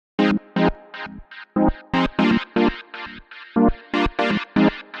Hey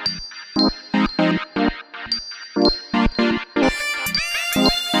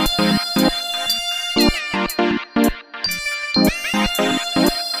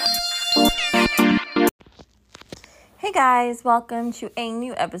guys, welcome to a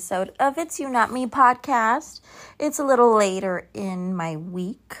new episode of It's You Not Me podcast. It's a little later in my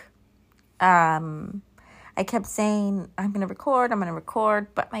week. I kept saying I'm going to record,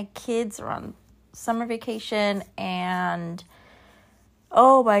 but my kids are on summer vacation and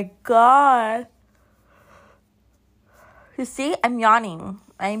oh my God. You see, I'm yawning.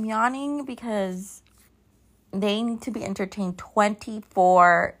 I'm yawning because they need to be entertained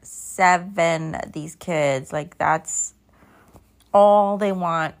 24/7, these kids. Like, that's all they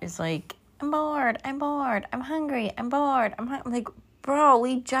want is like, I'm bored, I'm hungry, I'm bored, I'm like, bro,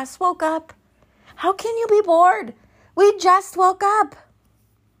 we just woke up. How can you be bored? We just woke up.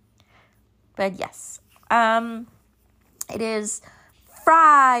 But yes, it is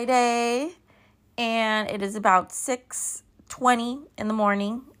Friday, and it is about 6:20 in the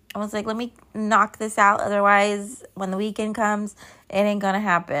morning. I was like, let me knock this out. Otherwise, when the weekend comes, it ain't gonna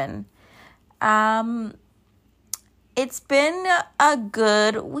happen. It's been a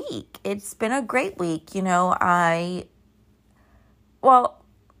good week. It's been a great week. You know,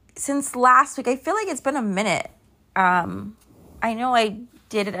 since last week, I feel like it's been a minute. I know I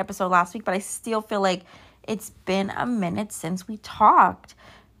did an episode last week, but I still feel like it's been a minute since we talked.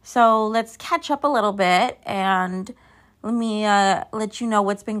 So let's catch up a little bit and let me let you know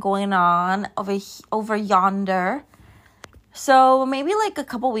what's been going on over yonder. So maybe like a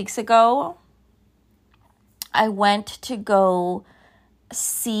couple weeks ago, I went to go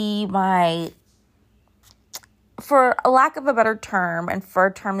see for a lack of a better term, and for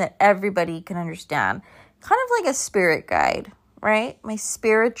a term that everybody can understand, kind of like a spirit guide, right? My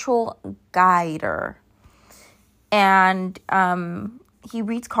spiritual guider. And he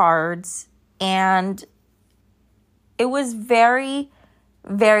reads cards, and it was very,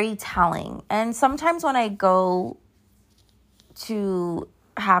 very telling. And sometimes when I go to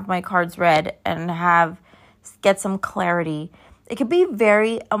have my cards read and get some clarity, it could be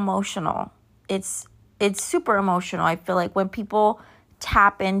very emotional. It's super emotional. I feel like when people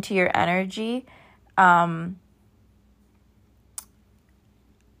tap into your energy,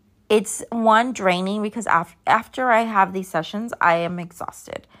 it's draining because after I have these sessions, I am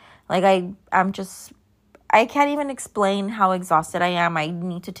exhausted. Like I can't even explain how exhausted I am. I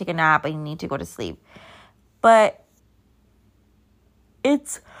need to take a nap. I need to go to sleep. But oh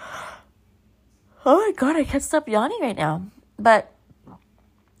my God, I can't stop yawning right now. But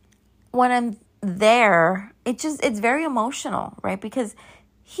when I'm there, it's very emotional, right? Because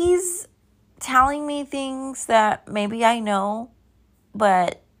he's telling me things that maybe I know,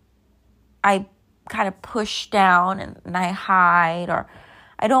 but I kind of push down and I hide, or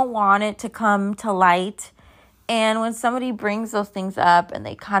I don't want it to come to light. And when somebody brings those things up and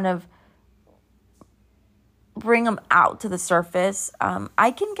they kind of bring them out to the surface,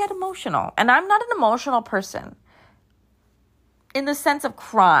 I can get emotional. And I'm not an emotional person in the sense of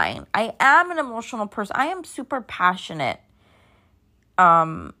crying. I am an emotional person. I am super passionate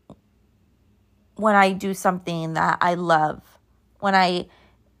when I do something that I love. When I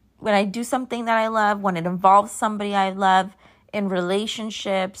do something that I love, when it involves somebody I love, in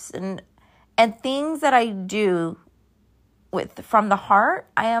relationships and things that I do from the heart,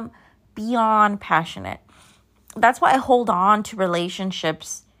 I am beyond passionate. That's why I hold on to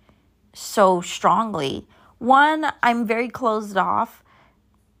relationships so strongly. One, I'm very closed off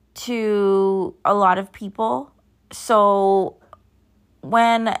to a lot of people. So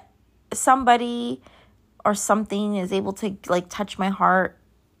when somebody or something is able to like touch my heart,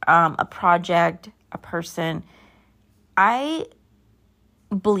 a project, a person, I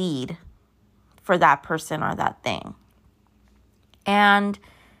bleed for that person or that thing. And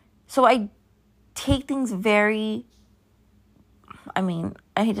so I take things very, I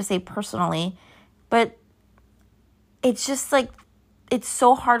hate to say personally, but it's just like, it's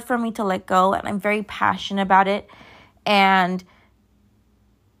so hard for me to let go, and I'm very passionate about it. And,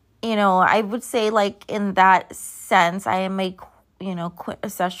 you know, I would say like in that sense, I am a,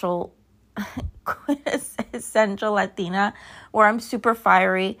 quintessential Latina, where I'm super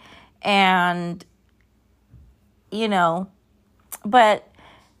fiery and, but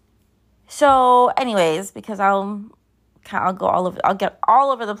so anyways, because I'll get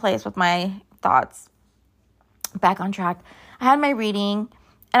all over the place with my thoughts. Back on track. I had my reading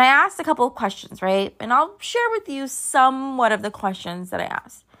and I asked a couple of questions, right? And I'll share with you somewhat of the questions that I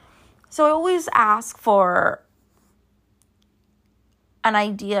asked. So I always ask for an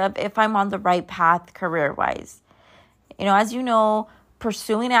idea of if I'm on the right path career-wise. As you know,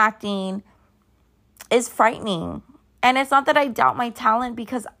 pursuing acting is frightening. And it's not that I doubt my talent,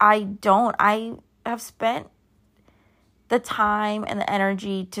 because I don't. I have spent the time and the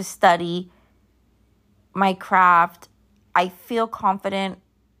energy to study my craft. I feel confident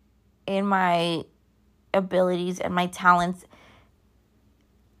in my abilities and my talents.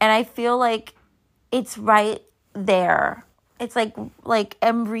 And I feel like it's right there. It's like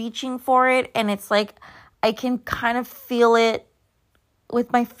I'm reaching for it, and it's like I can kind of feel it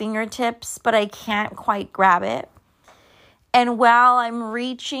with my fingertips, but I can't quite grab it. And while I'm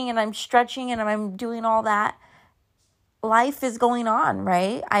reaching and I'm stretching and I'm doing all that, life is going on,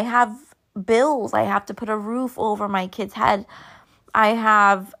 right? I have bills. I have to put a roof over my kids' head. I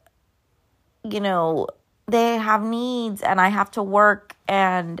have, they have needs, and I have to work,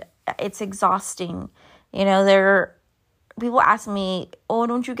 and it's exhausting. People ask me, oh,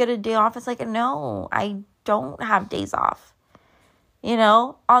 don't you get a day off? It's like, no, I don't have days off.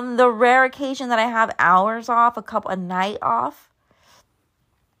 On the rare occasion that I have hours off, a night off,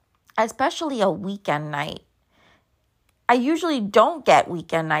 especially a weekend night. I usually don't get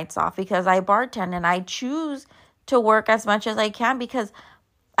weekend nights off because I bartend, and I choose to work as much as I can because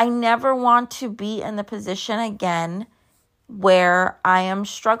I never want to be in the position again where I am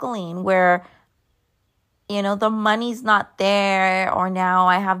struggling, where, the money's not there, or now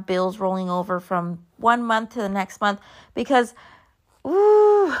I have bills rolling over from one month to the next month because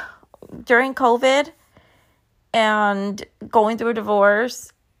during COVID and going through a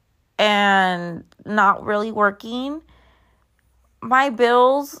divorce and not really working, my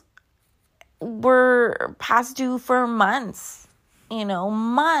bills were past due for months,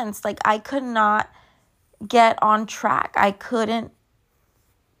 months. Like, I could not get on track. I couldn't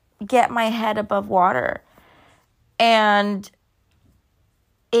get my head above water. And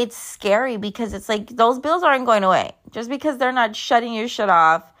it's scary because it's like those bills aren't going away. Just because they're not shutting your shit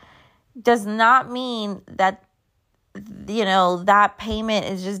off does not mean that, that payment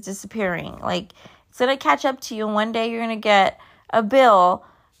is just disappearing. Like, it's going to catch up to you, and one day you're going to get a bill,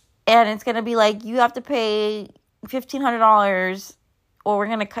 and it's going to be like, you have to pay $1,500 or we're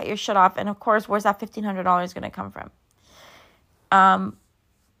going to cut your shit off. And of course, where's that $1,500 going to come from?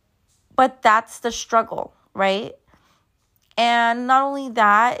 But that's the struggle, right? And not only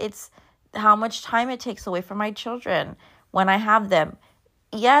that, it's how much time it takes away from my children when I have them.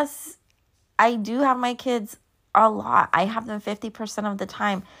 Yes, I do have my kids a lot. I have them 50% of the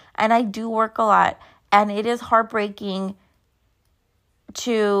time, and I do work a lot. And it is heartbreaking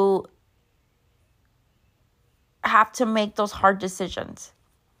to have to make those hard decisions.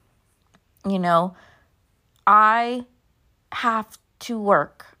 I have to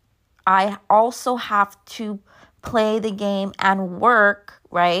work. I also have to play the game and work,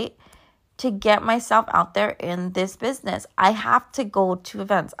 right, to get myself out there in this business. I have to go to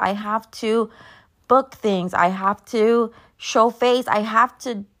events. I have to book things. I have to show face. I have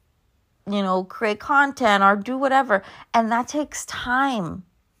to, create content or do whatever. And that takes time.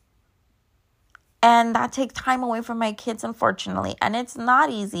 And that takes time away from my kids, unfortunately. And it's not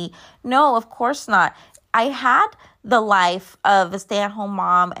easy. No, of course not. I had the life of a stay-at-home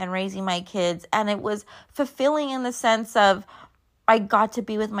mom and raising my kids, and it was fulfilling in the sense of I got to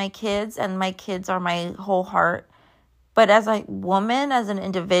be with my kids, and my kids are my whole heart. But as a woman, as an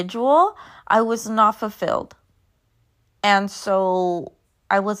individual, I was not fulfilled. And so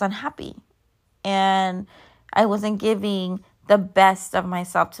I was unhappy. And I wasn't giving the best of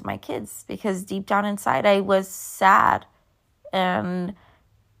myself to my kids because deep down inside, I was sad. And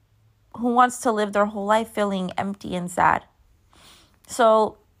who wants to live their whole life feeling empty and sad?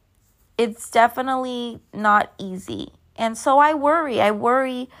 So it's definitely not easy. And so I worry. I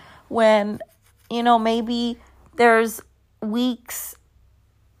worry when, maybe there's weeks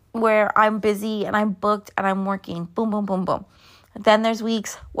where I'm busy and I'm booked and I'm working. Boom, boom, boom, boom. Then there's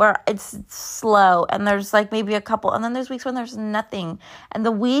weeks where it's slow and there's like maybe a couple. And then there's weeks when there's nothing. And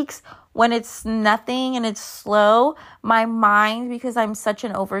the weeks when it's nothing and it's slow, my mind, because I'm such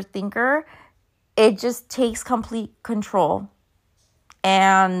an overthinker, it just takes complete control.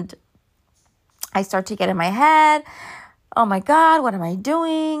 And I start to get in my head. Oh my God, what am I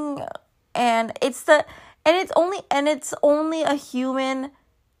doing? And it's only a human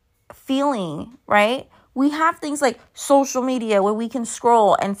feeling, right? We have things like social media where we can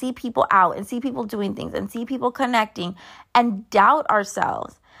scroll and see people out and see people doing things and see people connecting and doubt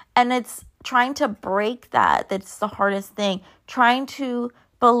ourselves. And it's trying to break that. That's the hardest thing. Trying to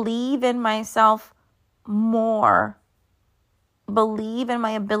believe in myself more. Believe in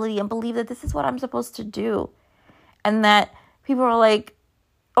my ability and believe that this is what I'm supposed to do. And that people are like,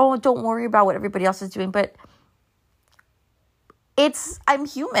 oh, don't worry about what everybody else is doing. But I'm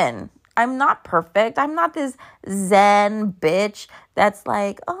human. I'm not perfect. I'm not this Zen bitch that's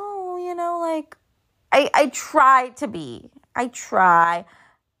like, oh, like, I try to be. I try.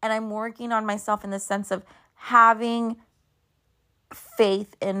 And I'm working on myself in the sense of having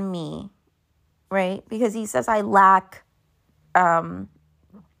faith in me, right? Because he says I lack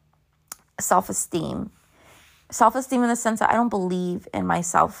self-esteem. Self-esteem in the sense that I don't believe in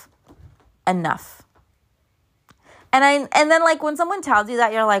myself enough. And then like when someone tells you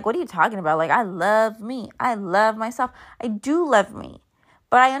that, you're like, what are you talking about? Like, I love me. I love myself. I do love me.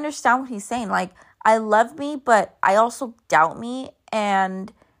 But I understand what he's saying. Like, I love me, but I also doubt me.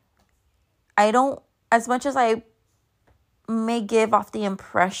 And I don't, as much as I may give off the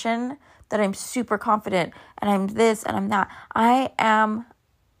impression that I'm super confident and I'm this and I'm that, I am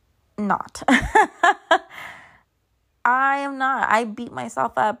not. I am not. I beat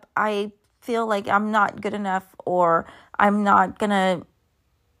myself up. I feel like I'm not good enough, or I'm not going to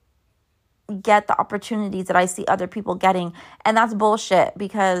get the opportunities that I see other people getting. And that's bullshit,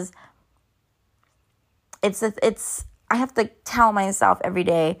 because I have to tell myself every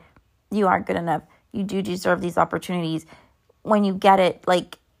day, you aren't good enough. You do deserve these opportunities. When you get it,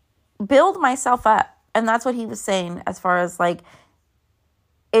 like, build myself up. And that's what he was saying, as far as like,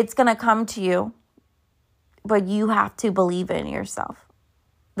 it's going to come to you, but you have to believe in yourself.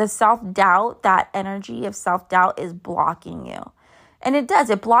 The self-doubt, that energy of self-doubt is blocking you. And it does.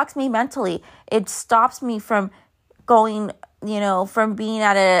 It blocks me mentally. It stops me from going, from being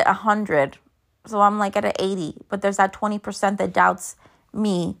at 100. So I'm like at an 80. But there's that 20% that doubts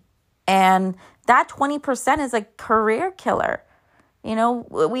me. And that 20% is a career killer.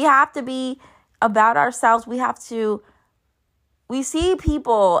 We have to be about ourselves. We see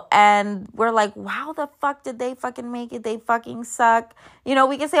people and we're like, wow, the fuck did they fucking make it? They fucking suck. We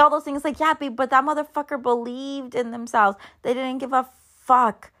can say all those things like, yeah, but that motherfucker believed in themselves. They didn't give a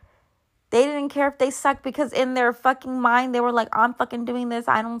fuck. They didn't care if they sucked, because in their fucking mind, they were like, I'm fucking doing this.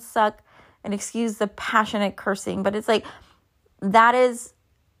 I don't suck. And excuse the passionate cursing. But it's like, that is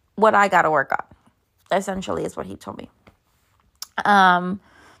what I got to work on, essentially, is what he told me.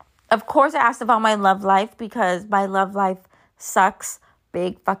 Of course, I asked about my love life, because my love life sucks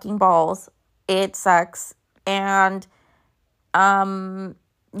big fucking balls. It sucks. And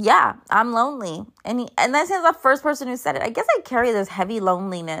yeah, I'm lonely. And this is the first person who said it. I guess I carry this heavy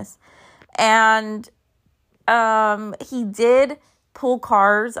loneliness. And he did pull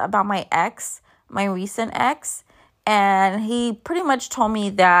cards about my ex, my recent ex, and he pretty much told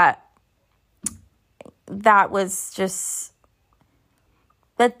me that was just,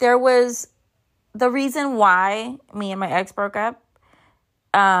 that there was the reason why me and my ex broke up.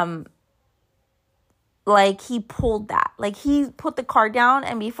 Like, he pulled that. Like, he put the card down,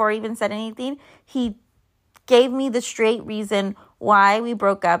 and before he even said anything, he gave me the straight reason why we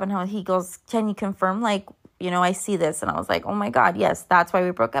broke up. And how he goes, can you confirm? Like, I see this. And I was like, oh my God, yes, that's why we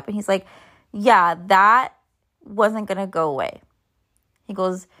broke up. And he's like, yeah, that wasn't going to go away. He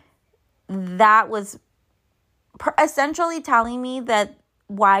goes, that was essentially telling me that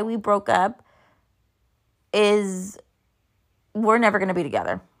why we broke up is we're never going to be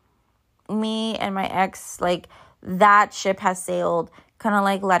together. Me and my ex, like, that ship has sailed. Kind of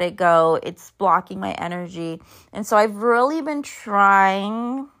like, let it go. It's blocking my energy. And so I've really been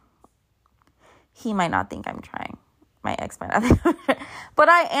trying. He might not think I'm trying. My ex might not think I'm trying. But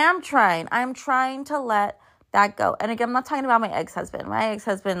I am trying. I'm trying to let that go. And again, I'm not talking about my ex-husband. My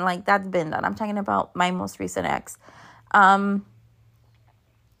ex-husband, like, that's been done. I'm talking about my most recent ex. I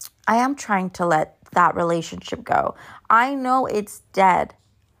am trying to let that relationship go. I know it's dead.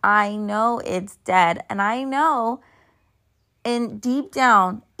 And I know, in deep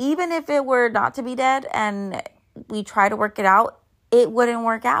down, even if it were not to be dead and we try to work it out, it wouldn't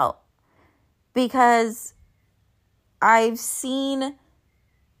work out. Because I've seen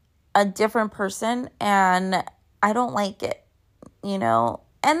a different person and I don't like it, And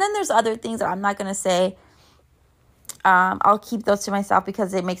then there's other things that I'm not going to say. I'll keep those to myself,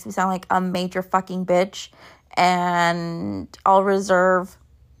 because it makes me sound like a major fucking bitch. And I'll reserve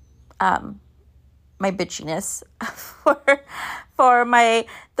my bitchiness for my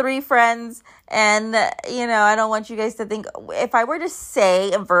 3 friends. And, I don't want you guys to think, if I were to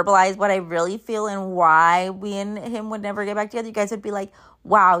say and verbalize what I really feel and why we and him would never get back together, you guys would be like,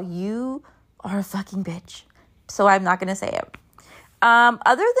 wow, you are a fucking bitch. So I'm not going to say it.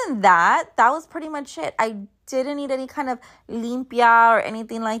 Other than that, that was pretty much it. I didn't need any kind of limpia or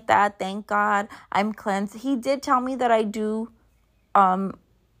anything like that. Thank God I'm cleansed. He did tell me that I do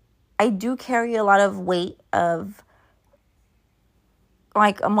carry a lot of weight of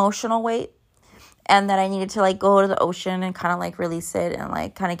like emotional weight, and that I needed to like go to the ocean and kind of like release it and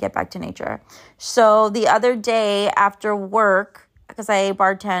like kind of get back to nature. So the other day after work, because I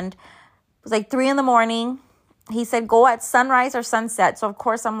bartend, it was like 3 a.m. He said, go at sunrise or sunset. So of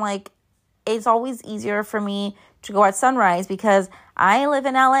course I'm like, it's always easier for me to go at sunrise because I live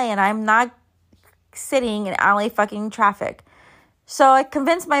in LA and I'm not sitting in LA fucking traffic. So I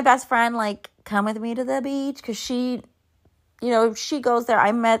convinced my best friend, like, come with me to the beach because she goes there.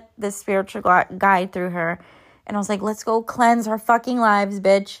 I met this spiritual guide through her. And I was like, let's go cleanse our fucking lives,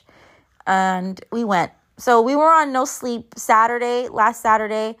 bitch. And we went. So we were on no sleep last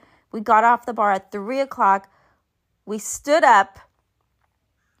Saturday. We got off the bar at 3 o'clock. We stood up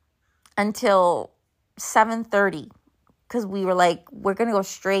until 7:30 because we were like, we're going to go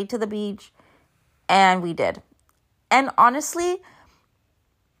straight to the beach. And we did. And honestly,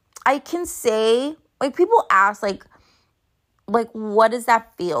 I can say, like, people ask, like, what is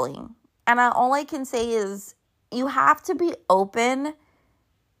that feeling? And all I can say is you have to be open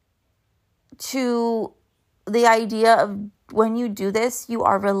to the idea of when you do this, you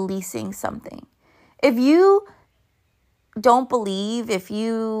are releasing something. If you don't believe, if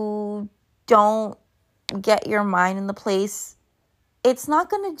you don't get your mind in the place, it's not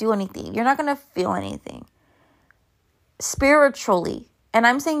going to do anything. You're not going to feel anything. Spiritually, and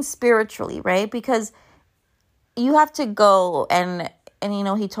I'm saying spiritually, right? Because you have to go and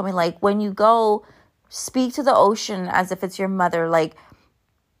he told me, like, when you go, speak to the ocean as if it's your mother. Like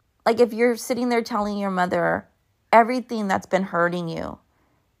if you're sitting there telling your mother everything that's been hurting you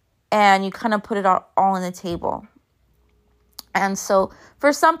and you kind of put it all on the table. And so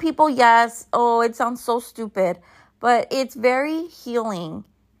for some people, yes, it sounds so stupid, but it's very healing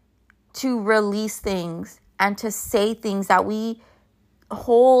to release things and to say things that we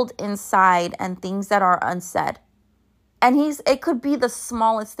hold inside and things that are unsaid. And it could be the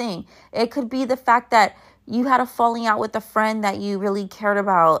smallest thing. It could be the fact that you had a falling out with a friend that you really cared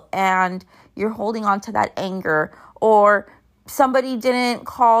about and you're holding on to that anger, or somebody didn't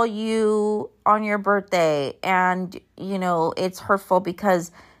call you on your birthday and, it's hurtful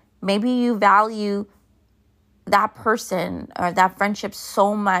because maybe you value that person or that friendship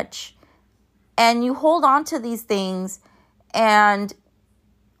so much and you hold on to these things, and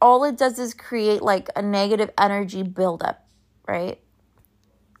all it does is create like a negative energy buildup, right?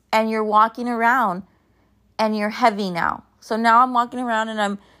 And you're walking around and you're heavy now. So now I'm walking around and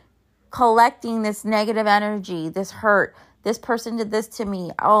I'm collecting this negative energy, this hurt. This person did this to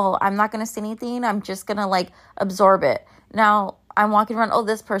me. Oh, I'm not going to say anything. I'm just going to like absorb it. Now I'm walking around,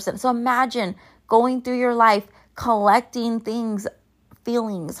 this person. So imagine going through your life, collecting things,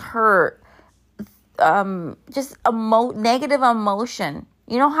 feelings, hurt, just negative emotion.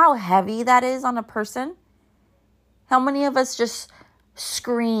 You know how heavy that is on a person? How many of us just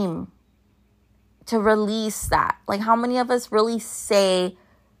scream to release that? Like, how many of us really say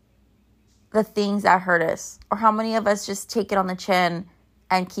the things that hurt us? Or how many of us just take it on the chin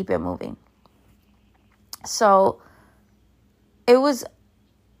and keep it moving? So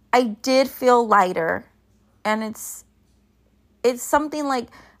I did feel lighter. And it's something like,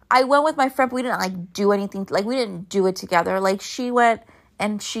 I went with my friend, but we didn't like do anything. Like, we didn't do it together. Like, she went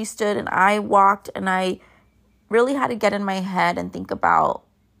and she stood and I walked, and I really had to get in my head and think about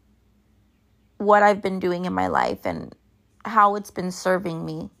what I've been doing in my life and how it's been serving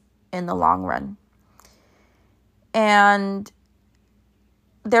me in the long run. And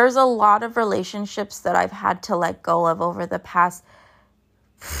there's a lot of relationships that I've had to let go of over the past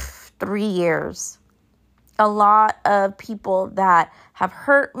 3 years. A lot of people that have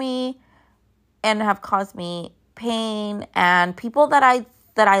hurt me and have caused me pain, and people that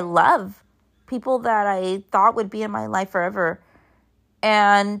I love, people that I thought would be in my life forever.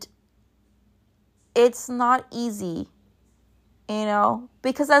 And it's not easy,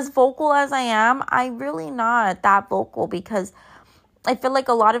 because as vocal as I am, I'm really not that vocal, because I feel like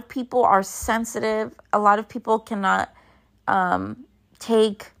a lot of people are sensitive. A lot of people cannot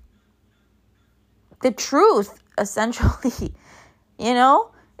take the truth, essentially.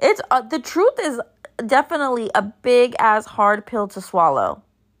 It's the truth is definitely a big ass hard pill to swallow,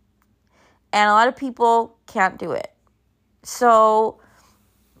 and a lot of people can't do it. So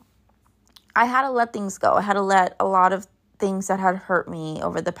I had to let things go. I had to let a lot of things that had hurt me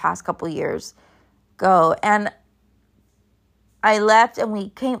over the past couple years go. And I left, and we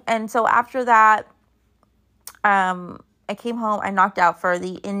came. And so after that, I came home. I knocked out for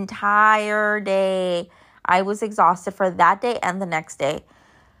the entire day. I was exhausted for that day and the next day.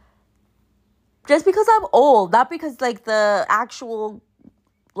 Just because I'm old, not because like the actual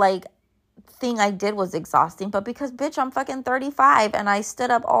like thing I did was exhausting, but because, bitch, I'm fucking 35 and I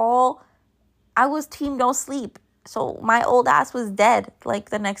stood up I was team no sleep. So my old ass was dead like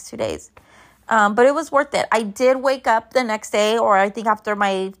the next 2 days. But it was worth it. I did wake up the next day, or I think after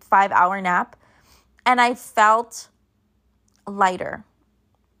my 5-hour nap, and I felt lighter.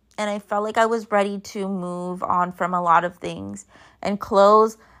 And I felt like I was ready to move on from a lot of things and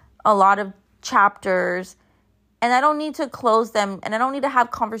close a lot of chapters. And I don't need to close them, and I don't need to have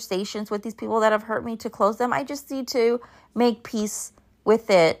conversations with these people that have hurt me to close them. I just need to make peace with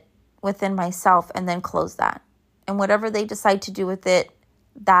it within myself and then close that. And whatever they decide to do with it,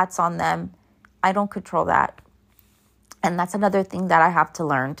 that's on them. I don't control that. And that's another thing that I have to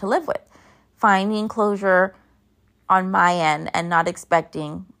learn to live with. Finding closure on my end and not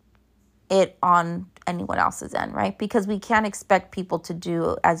expecting it on anyone else's end, right? Because we can't expect people to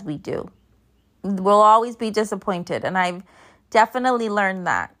do as we do. We'll always be disappointed. And I've definitely learned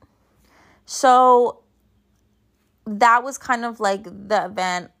that. So that was kind of like the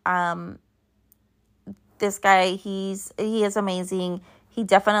event. This guy, he is amazing. He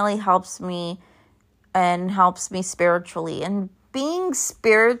definitely helps me and helps me spiritually. And being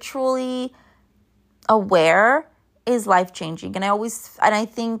spiritually aware is life-changing. And I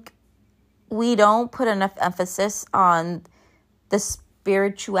think we don't put enough emphasis on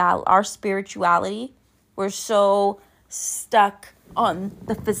our spirituality. We're so stuck on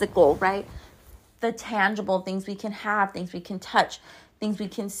the physical, right? The tangible things we can have, things we can touch, things we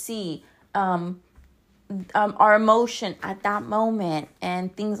can see, our emotion at that moment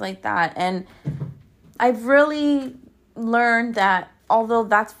and things like that. And I've really learned that although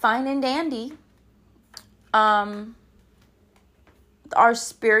that's fine and dandy, our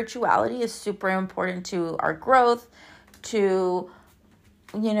spirituality is super important to our growth, to,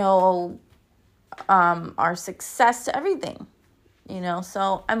 our success, to everything,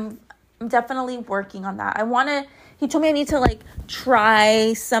 so I'm definitely working on that. He told me I need to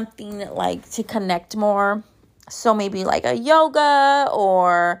try something to connect more. So maybe a yoga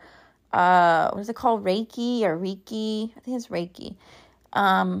or, what is it called? Reiki or Reiki? I think it's Reiki.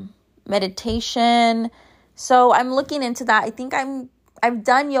 Meditation. So I'm looking into that. I think I've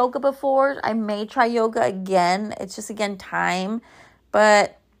done yoga before. I may try yoga again. It's just, again, time.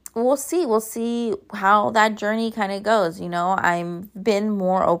 But we'll see. We'll see how that journey kind of goes. I've been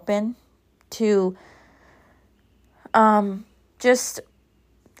more open to just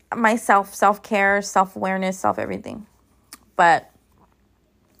myself, self-care, self-awareness, self-everything. But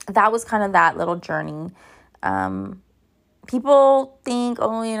that was kind of that little journey. People think,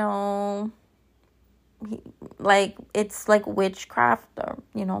 it's like witchcraft or,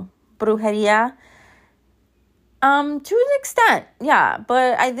 brujeria. To an extent, yeah.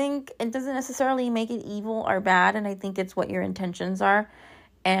 But I think it doesn't necessarily make it evil or bad. And I think it's what your intentions are.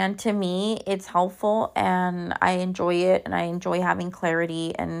 And to me, it's helpful and I enjoy it and I enjoy having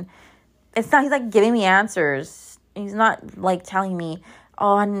clarity. And it's not, he's giving me answers. He's not telling me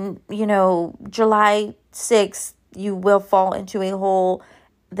on, July 6th, you will fall into a hole.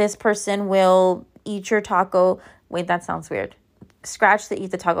 This person will eat your taco. Wait, that sounds weird. Scratch the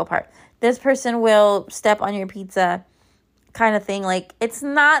eat the taco part. This person will step on your pizza kind of thing. It's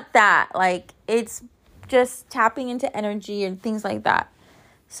not that. It's just tapping into energy and things like that.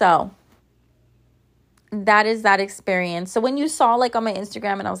 So that is that experience. So when you saw on my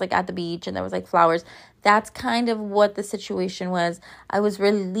Instagram and I was at the beach and there was flowers, that's kind of what the situation was. I was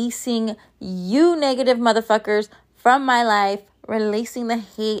releasing you negative motherfuckers from my life, releasing the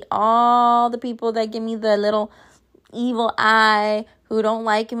hate, all the people that give me the little evil eye, who don't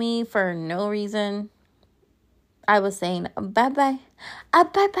like me for no reason. I was saying bye-bye,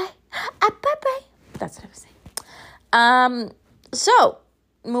 bye-bye, bye-bye. That's what I was saying. So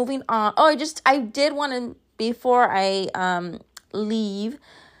moving on. I did want to, before I leave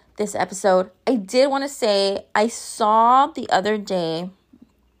this episode, I did want to say I saw the other day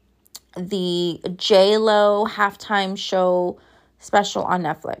the J-Lo halftime show special on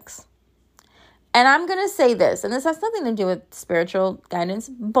Netflix. And I'm going to say this, and this has nothing to do with spiritual guidance,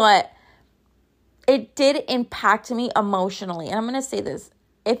 but it did impact me emotionally. And I'm going to say this.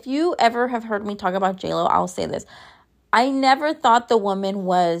 If you ever have heard me talk about J-Lo, I'll say this. I never thought the woman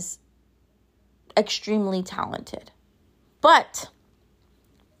was extremely talented. But,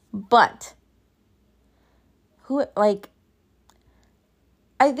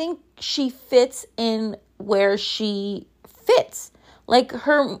 I think she fits in where she fits.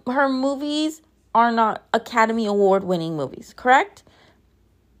 Her movies are not Academy Award winning movies, correct?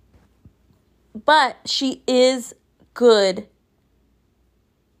 But she is good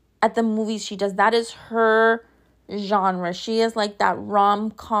at the movies she does. That is her genre. She is that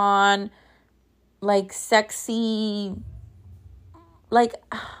rom-com, like sexy, like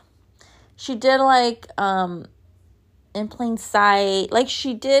she did like In Plain Sight, like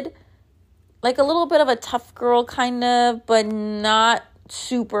she did like a little bit of a tough girl kind of, but not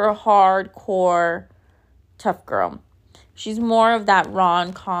super hardcore tough girl. She's more of that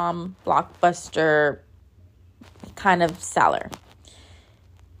rom-com blockbuster kind of seller.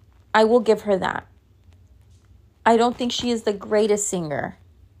 I will give her that. I don't think she is the greatest singer,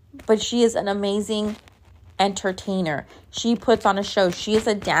 but she is an amazing entertainer. She puts on a show. She is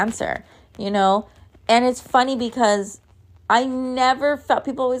a dancer, you know? And it's funny because I never felt,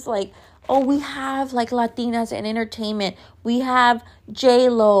 people always like, oh, we have like Latinas in entertainment. We have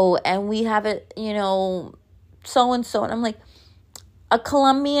J-Lo and we have it, you know, so-and-so. And I'm like, a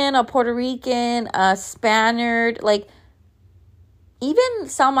Colombian, a Puerto Rican, a Spaniard, like even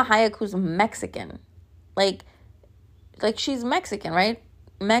Salma Hayek, who's Mexican, like she's Mexican, right?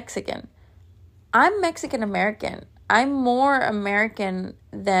 Mexican. I'm Mexican American. I'm more American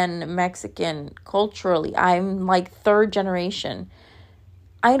than Mexican culturally. I'm like third generation.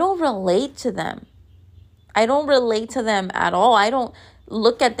 I don't relate to them. I don't relate to them at all. I don't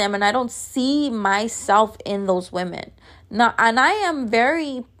look at them and I don't see myself in those women. Now, and I am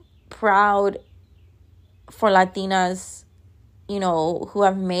very proud for Latinas, you know, who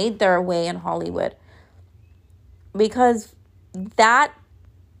have made their way in Hollywood, because that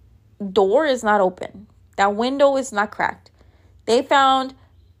door is not open. That window is not cracked. They found,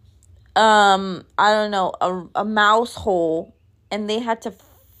 I don't know, a mouse hole, and they had to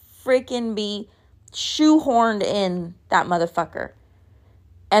freaking be shoehorned in that motherfucker.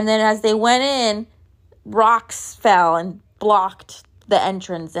 And then as they went in, rocks fell and blocked the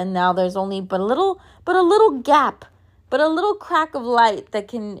entrance, and now there's only but a little gap, but a little crack of light that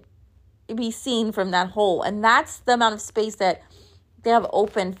can be seen from that hole. And that's the amount of space that they have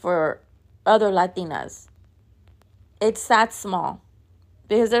open for other Latinas. It's that small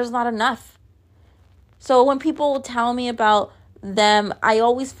because there's not enough. So when people tell me about them, I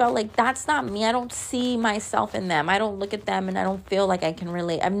always felt like that's not me. I don't see myself in them. I don't look at them and I don't feel like I can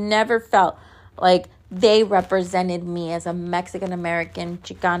relate. I've never felt like they represented me as a Mexican American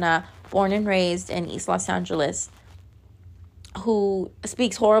Chicana born and raised in East Los Angeles who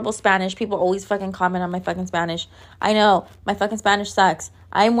speaks horrible Spanish. People always fucking comment on my fucking Spanish. I know my fucking Spanish sucks.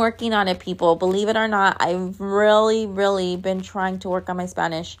 I'm working on it, people. Believe it or not, I've really, really been trying to work on my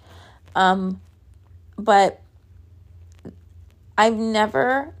Spanish. But I've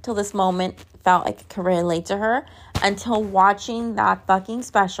never, till this moment, felt like I could relate to her until watching that fucking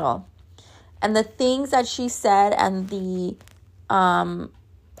special. And the things that she said and the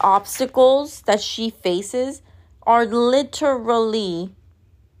obstacles that she faces are literally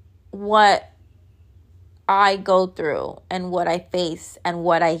what I go through and what I face and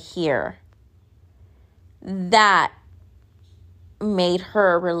what I hear. That made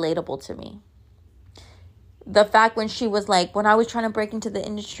her relatable to me. The fact when she was like, when I was trying to break into the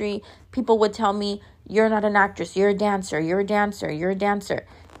industry, people would tell me, you're not an actress, you're a dancer, you're a dancer, you're a dancer.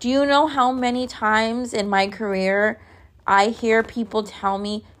 Do you know how many times in my career I hear people tell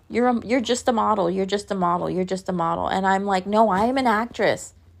me, you're just a model, you're just a model, you're just a model. And I'm like, no, I am an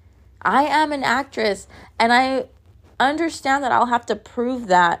actress. I am an actress. And I understand that I'll have to prove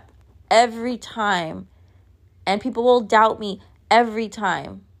that every time. And people will doubt me every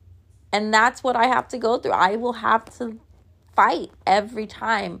time. And that's what I have to go through. I will have to fight every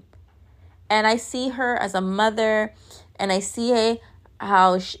time. And I see her as a mother, and I see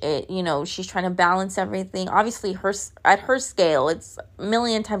how she's trying to balance everything. Obviously, at her scale, it's a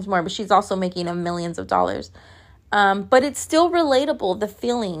million times more, but she's also making millions of dollars. But it's still relatable, the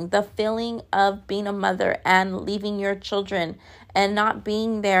feeling of being a mother and leaving your children and not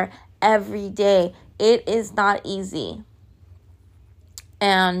being there every day. It is not easy.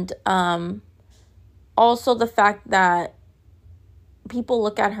 And also the fact that people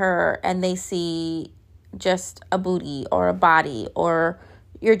look at her and they see just a booty or a body, or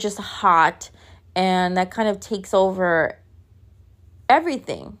you're just hot, and that kind of takes over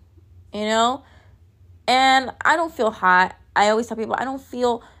everything, you know? And I don't feel hot. I always tell people,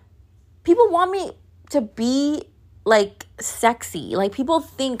 people want me to be like sexy. Like people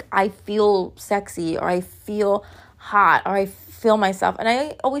think I feel sexy or I feel hot or I feel myself. And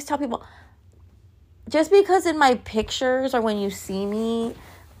I always tell people, just because in my pictures or when you see me,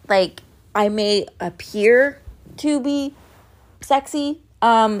 like I may appear to be sexy,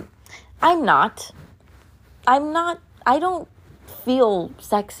 I'm not. I don't feel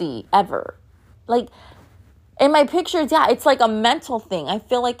sexy ever. Like in my pictures, yeah, it's like a mental thing. I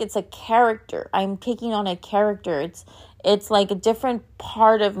feel like it's a character. I'm taking on a character. It's like a different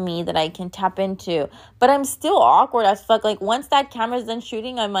part of me that I can tap into. But I'm still awkward as fuck. Like, once that camera's done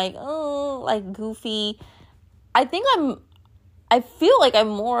shooting, I'm like, oh, like, goofy. I feel like I'm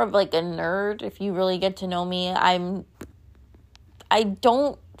more of like a nerd. If you really get to know me, I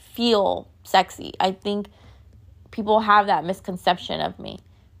don't feel sexy. I think people have that misconception of me,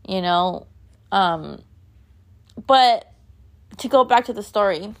 you know? But to go back to the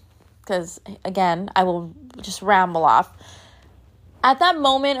story, because again, I will just ramble off. At that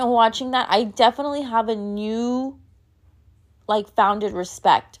moment of watching that, I definitely have a new, like, founded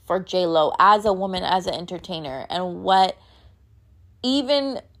respect for J-Lo as a woman, as an entertainer, and what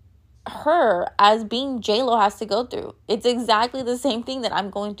even her as being J-Lo has to go through. It's exactly the same thing that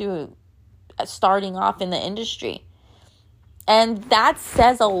I'm going through starting off in the industry. And that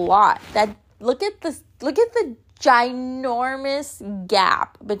says a lot. That look at the ginormous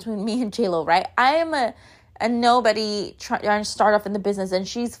gap between me and J-Lo, right? I am a nobody trying to start off in the business, and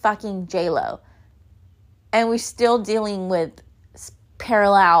she's fucking J-Lo. And we're still dealing with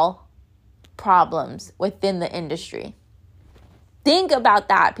parallel problems within the industry. Think about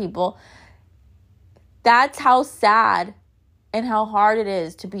that, people. That's how sad and how hard it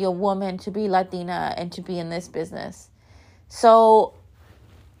is to be a woman, to be Latina, and to be in this business. So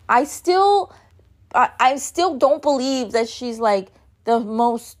I still don't believe that she's like the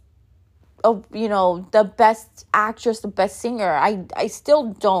most, the best actress, the best singer. I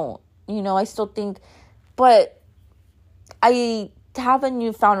still don't, I still think, but I have a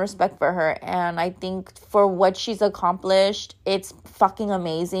newfound respect for her, and I think for what she's accomplished, it's fucking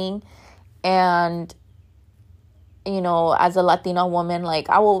amazing. And as a Latina woman, like,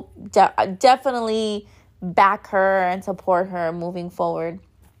 I will definitely back her and support her moving forward.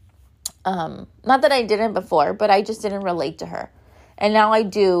 Not that I didn't before, but I just didn't relate to her, and now I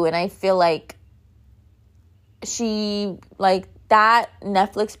do. And I feel like she, like, that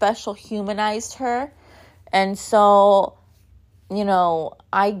Netflix special humanized her, and so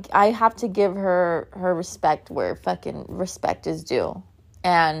I have to give her respect where fucking respect is due.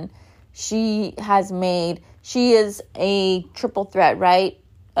 And she is a triple threat, right?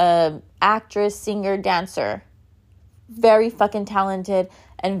 Actress, singer, dancer. Very fucking talented,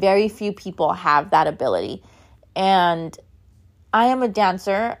 and very few people have that ability. And I am a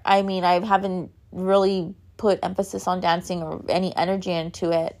dancer. I mean, I haven't really put emphasis on dancing or any energy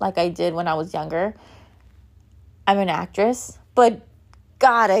into it like I did when I was younger. I'm an actress. But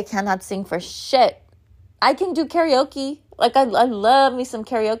God, I cannot sing for shit. I can do karaoke. Like, I love me some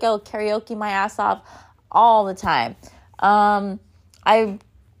karaoke. I'll karaoke my ass off all the time. I'm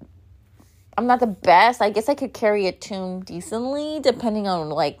not the best. I guess I could carry a tune decently, depending on,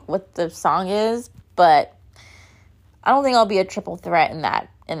 like, what the song is. But I don't think I'll be a triple threat in that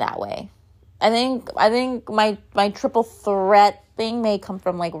way. I think my triple threat thing may come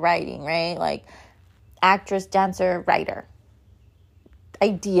from, like, writing, right? Like, actress, dancer, writer.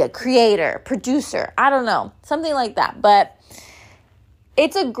 Idea, creator, producer, I don't know, something like that. But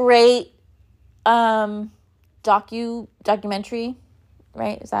it's a great documentary,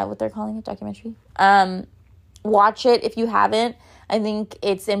 right? Is that what they're calling it? Documentary. Watch it if you haven't. I think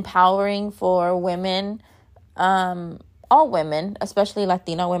it's empowering for women, all women, especially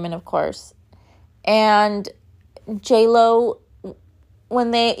Latina women, of course. And J-Lo,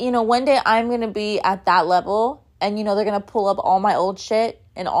 when they, one day I'm going to be at that level, and, they're going to pull up all my old shit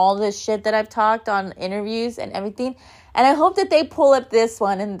and all this shit that I've talked on interviews and everything. And I hope that they pull up this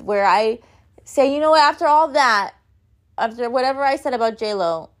one, and where I say, after all that, after whatever I said about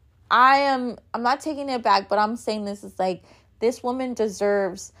J-Lo, I'm not taking it back, but I'm saying this is like, this woman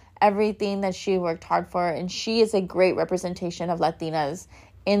deserves everything that she worked hard for. And she is a great representation of Latinas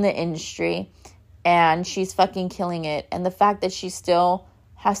in the industry. And she's fucking killing it. And the fact that she still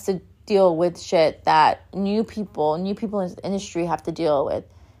has to deal with shit that new people in the industry have to deal with,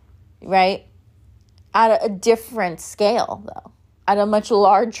 right? At a different scale, though. At a much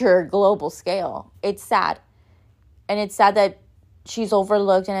larger global scale. It's sad. And it's sad that she's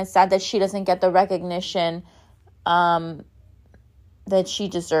overlooked, and it's sad that she doesn't get the recognition that she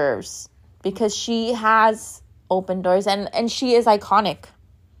deserves. Because she has opened doors, and she is iconic.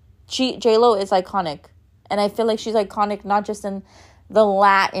 J-Lo is iconic. And I feel like she's iconic not just in the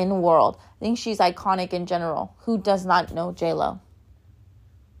Latin world. I think she's iconic in general. Who does not know J-Lo?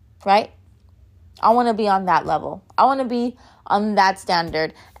 Right? I want to be on that level. I want to be on that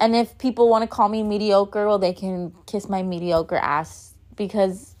standard. And if people want to call me mediocre, well, they can kiss my mediocre ass.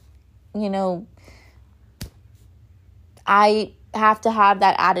 Because, I have to have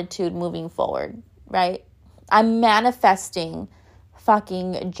that attitude moving forward, right? I'm manifesting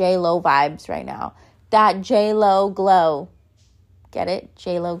fucking J-Lo vibes right now. that J-Lo glow. Get it?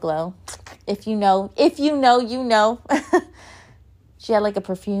 J-Lo glow. If you know, you know. She had like a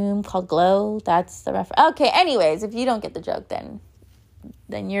perfume called Glow. That's the reference. Okay, anyways, if you don't get the joke, then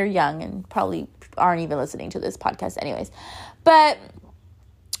you're young and probably aren't even listening to this podcast anyways. But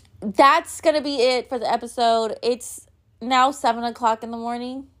that's going to be it for the episode. It's now 7 o'clock in the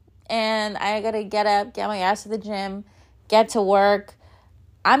morning, and I got to get up, get my ass to the gym, get to work.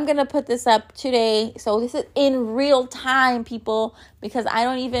 I'm going to put this up today. So this is in real time, people, because I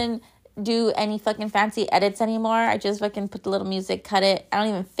don't even do any fucking fancy edits anymore. I just fucking put the little music, cut it. I don't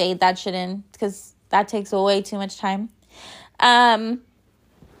even fade that shit in because that takes way too much time. And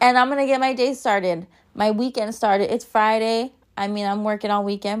I'm going to get my day started, my weekend started. It's Friday. I mean, I'm working all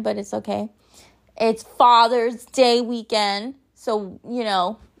weekend, but it's okay. It's Father's Day weekend. So,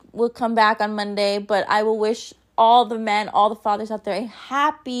 we'll come back on Monday, but I will wish all the men, all the fathers out there a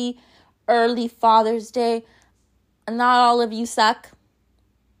happy early Father's Day. Not all of you suck.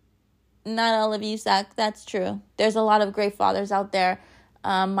 Not all of you suck. That's true. There's a lot of great fathers out there.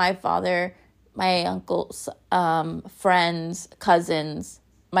 My father, my uncles, friends, cousins,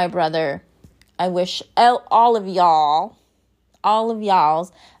 my brother. I wish all of y'all's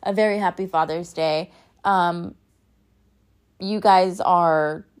a very happy Father's Day. You guys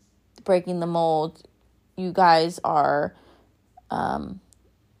are breaking the mold. You guys are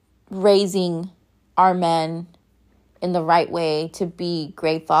raising our men in the right way to be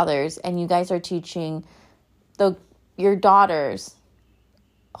great fathers, and you guys are teaching your daughters,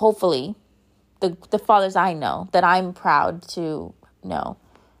 hopefully, the fathers I know, that I'm proud to know,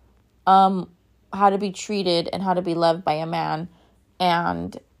 how to be treated and how to be loved by a man.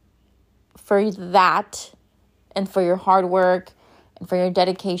 And for that, and for your hard work, and for your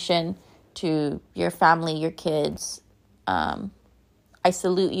dedication to your family, your kids, I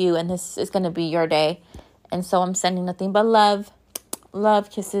salute you, and this is going to be your day. And so I'm sending nothing but love,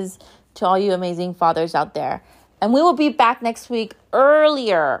 kisses to all you amazing fathers out there. And we will be back next week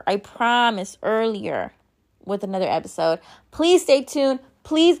earlier. I promise, earlier with another episode. Please stay tuned.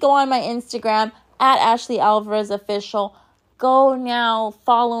 Please go on my Instagram at Ashley Alvarez Official. Go now,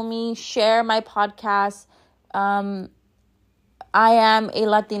 follow me, share my podcast. I am a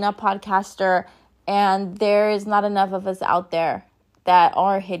Latina podcaster, and there is not enough of us out there that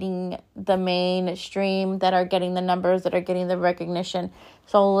are hitting the mainstream, that are getting the numbers, that are getting the recognition.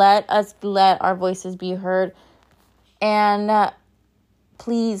 So let our voices be heard. And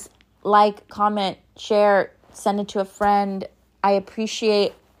please comment, share, send it to a friend. I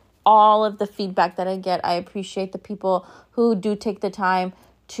appreciate all of the feedback that I get. I appreciate the people who do take the time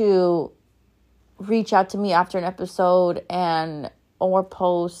to reach out to me after an episode or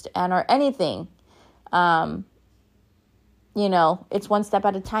post or anything. It's one step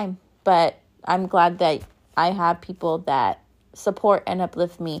at a time, but I'm glad that I have people that support and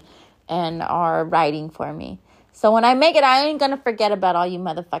uplift me and are writing for me. So when I make it, I ain't going to forget about all you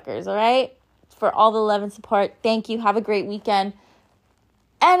motherfuckers, all right? For all the love and support. Thank you. Have a great weekend.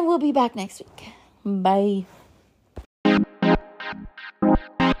 And we'll be back next week. Bye.